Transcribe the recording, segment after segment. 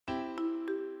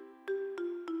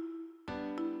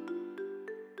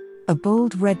A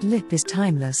bold red lip is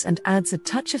timeless and adds a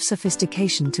touch of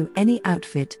sophistication to any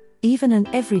outfit, even an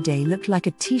everyday look like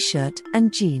a t-shirt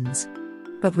and jeans.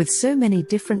 But with so many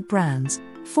different brands,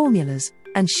 formulas,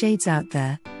 and shades out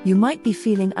there, you might be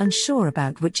feeling unsure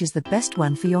about which is the best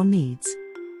one for your needs.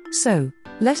 So,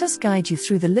 let us guide you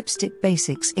through the lipstick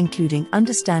basics, including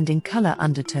understanding color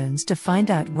undertones to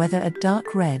find out whether a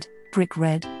dark red, brick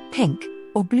red, pink,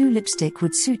 or blue lipstick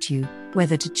would suit you,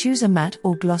 whether to choose a matte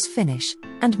or gloss finish,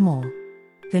 and more.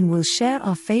 Then we'll share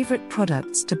our favorite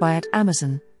products to buy at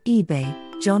Amazon,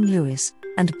 eBay, John Lewis,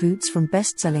 and Boots from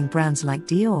best-selling brands like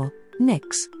Dior,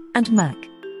 NYX, and MAC.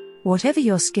 Whatever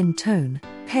your skin tone,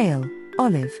 pale,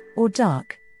 olive, or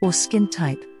dark, or skin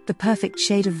type, the perfect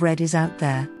shade of red is out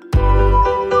there.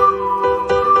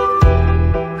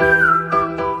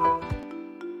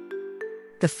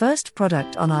 The first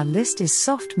product on our list is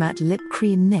Soft Matte Lip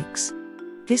Cream NYX.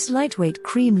 This lightweight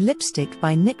cream lipstick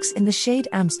by NYX in the shade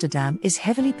Amsterdam is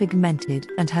heavily pigmented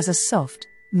and has a soft,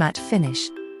 matte finish.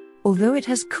 Although it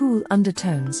has cool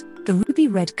undertones, the ruby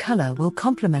red color will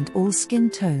complement all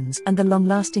skin tones, and the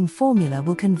long-lasting formula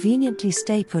will conveniently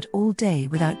stay put all day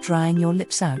without drying your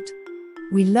lips out.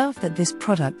 We love that this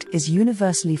product is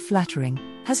universally flattering,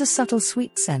 has a subtle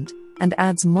sweet scent, and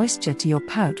adds moisture to your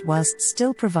pout whilst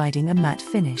still providing a matte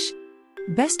finish.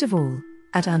 Best of all,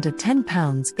 at under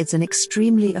 £10, it's an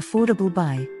extremely affordable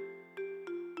buy.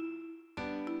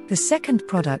 The second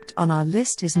product on our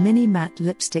list is Mini Matte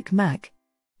Lipstick MAC.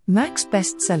 MAC's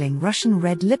best-selling Russian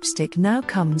red lipstick now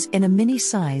comes in a mini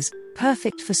size,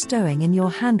 perfect for stowing in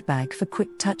your handbag for quick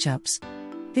touch-ups.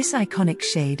 This iconic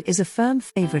shade is a firm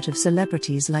favorite of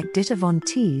celebrities like Dita Von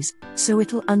Teese, so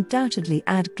it'll undoubtedly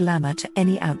add glamour to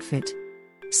any outfit.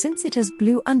 Since it has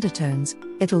blue undertones,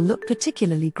 it'll look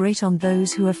particularly great on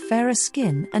those who have fairer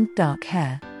skin and dark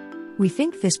hair. We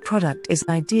think this product is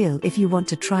ideal if you want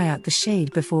to try out the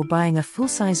shade before buying a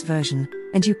full-size version,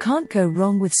 and you can't go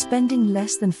wrong with spending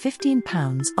less than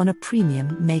 £15 on a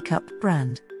premium makeup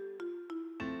brand.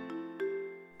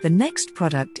 The next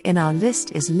product in our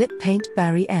list is Lip Paint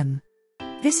Barry M.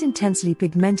 This intensely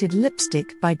pigmented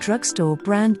lipstick by drugstore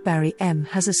brand Barry M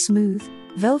has a smooth,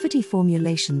 velvety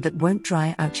formulation that won't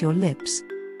dry out your lips.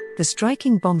 The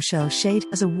striking Bombshell shade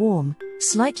has a warm,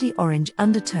 slightly orange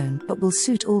undertone but will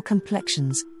suit all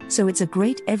complexions, so it's a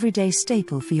great everyday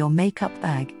staple for your makeup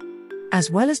bag. As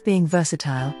well as being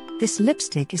versatile, this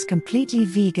lipstick is completely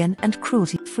vegan and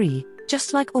cruelty-free,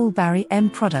 just like all Barry M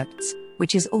products,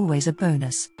 which is always a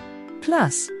bonus.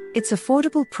 Plus, its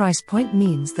affordable price point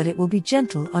means that it will be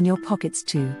gentle on your pockets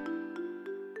too.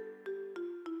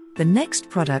 The next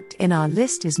product in our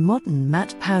list is Modern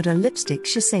Matte Powder Lipstick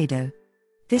Shiseido.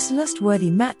 This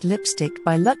lust-worthy matte lipstick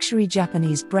by luxury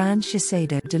Japanese brand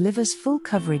Shiseido delivers full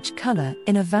coverage color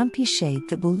in a vampy shade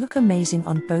that will look amazing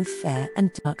on both fair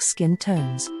and dark skin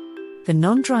tones. The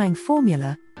non-drying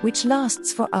formula, which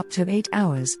lasts for up to 8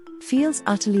 hours, feels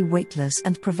utterly weightless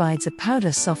and provides a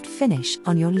powder-soft finish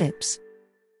on your lips.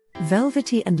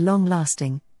 Velvety and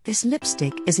long-lasting, this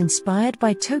lipstick is inspired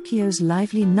by Tokyo's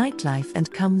lively nightlife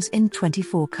and comes in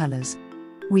 24 colors.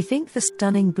 We think the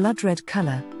stunning blood red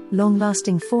color,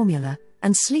 long-lasting formula,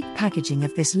 and sleek packaging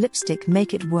of this lipstick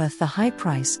make it worth the high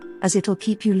price, as it'll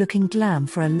keep you looking glam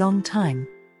for a long time.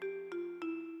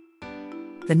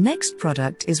 The next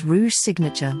product is Rouge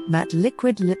Signature Matte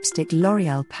Liquid Lipstick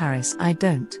L'Oréal Paris I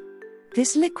Don't.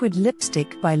 This liquid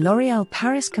lipstick by L'Oréal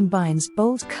Paris combines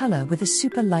bold color with a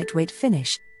super lightweight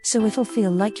finish, so it'll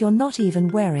feel like you're not even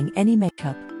wearing any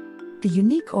makeup. The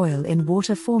unique oil in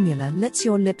water formula lets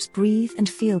your lips breathe and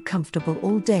feel comfortable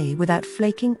all day without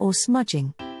flaking or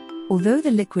smudging. Although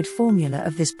the liquid formula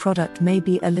of this product may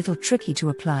be a little tricky to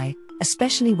apply,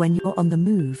 especially when you're on the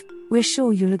move, we're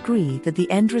sure you'll agree that the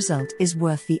end result is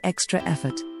worth the extra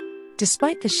effort.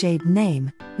 Despite the shade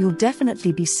name, you'll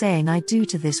definitely be saying I do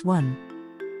to this one.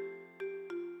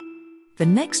 The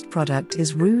next product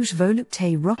is Rouge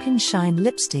Volupte Rockin' Shine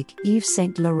Lipstick Yves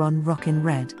Saint Laurent Rockin'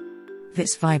 Red.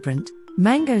 This vibrant,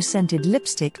 mango-scented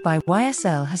lipstick by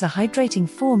YSL has a hydrating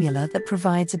formula that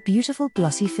provides a beautiful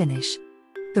glossy finish.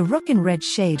 The Rockin' Red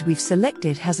shade we've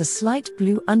selected has a slight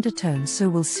blue undertone, so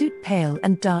will suit pale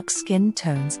and dark skin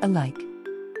tones alike.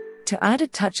 To add a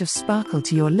touch of sparkle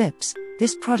to your lips,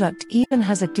 this product even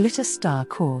has a glitter star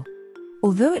core.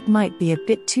 Although it might be a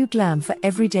bit too glam for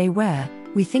everyday wear,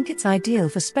 we think it's ideal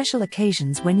for special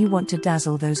occasions when you want to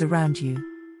dazzle those around you.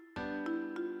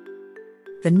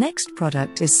 The next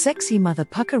product is Sexy Mother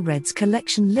Pucker Red's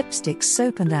collection lipstick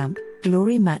Soap and Amp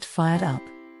Glory Matte Fired Up.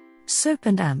 Soap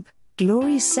and Amp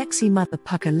Glory's Sexy Mother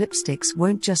Pucker lipsticks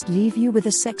won't just leave you with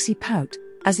a sexy pout,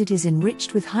 as it is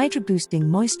enriched with hydro-boosting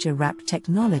moisture wrap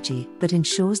technology that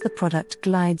ensures the product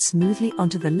glides smoothly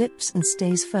onto the lips and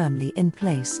stays firmly in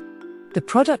place. The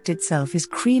product itself is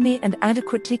creamy and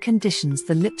adequately conditions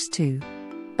the lips too.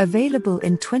 Available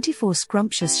in 24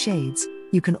 scrumptious shades,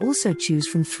 you can also choose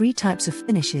from 3 types of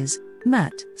finishes: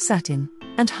 matte, satin,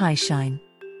 and high shine.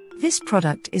 This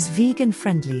product is vegan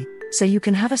friendly, so you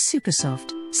can have a super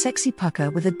soft, sexy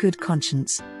pucker with a good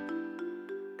conscience.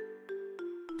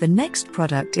 The next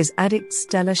product is Addict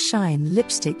Stellar Shine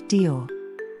Lipstick Dior.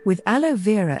 With aloe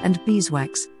vera and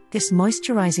beeswax, this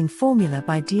moisturizing formula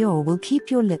by Dior will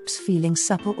keep your lips feeling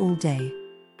supple all day.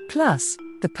 Plus,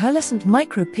 the pearlescent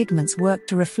micropigments work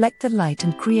to reflect the light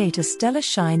and create a stellar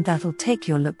shine that'll take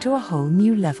your look to a whole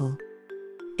new level.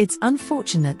 It's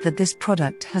unfortunate that this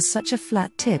product has such a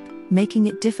flat tip, making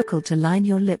it difficult to line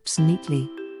your lips neatly.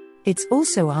 It's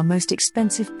also our most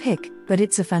expensive pick, but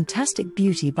it's a fantastic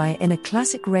beauty buy in a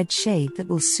classic red shade that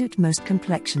will suit most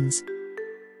complexions.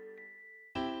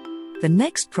 The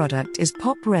next product is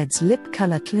Pop Red's Lip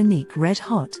Color Clinique Red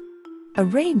Hot. A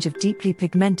range of deeply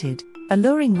pigmented,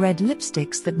 alluring red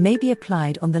lipsticks that may be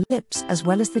applied on the lips as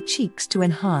well as the cheeks to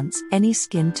enhance any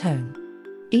skin tone.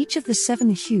 Each of the 7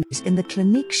 hues in the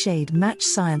Clinique shade Match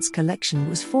Science collection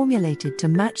was formulated to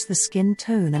match the skin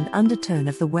tone and undertone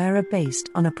of the wearer based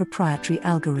on a proprietary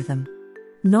algorithm.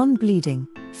 Non-bleeding,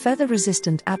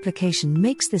 feather-resistant application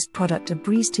makes this product a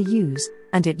breeze to use,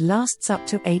 and it lasts up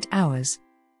to 8 hours.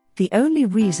 The only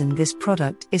reason this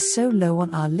product is so low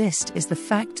on our list is the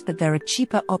fact that there are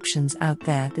cheaper options out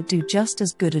there that do just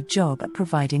as good a job at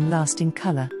providing lasting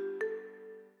color.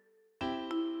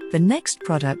 The next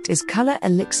product is Color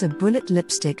Elixir Bullet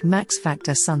Lipstick Max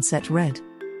Factor Sunset Red.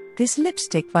 This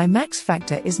lipstick by Max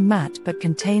Factor is matte but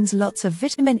contains lots of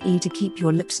vitamin E to keep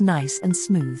your lips nice and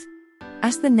smooth.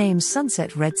 As the name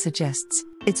Sunset Red suggests,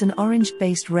 it's an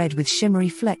orange-based red with shimmery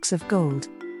flecks of gold.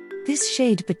 This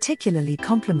shade particularly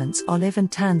complements olive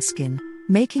and tan skin,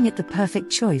 making it the perfect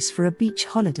choice for a beach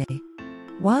holiday.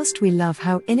 Whilst we love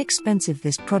how inexpensive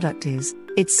this product is,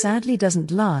 it sadly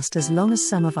doesn't last as long as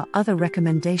some of our other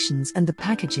recommendations, and the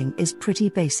packaging is pretty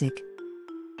basic.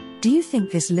 Do you think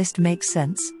this list makes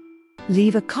sense?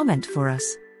 Leave a comment for us.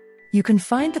 You can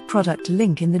find the product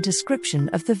link in the description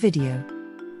of the video.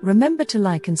 Remember to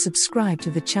like and subscribe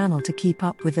to the channel to keep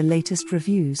up with the latest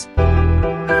reviews.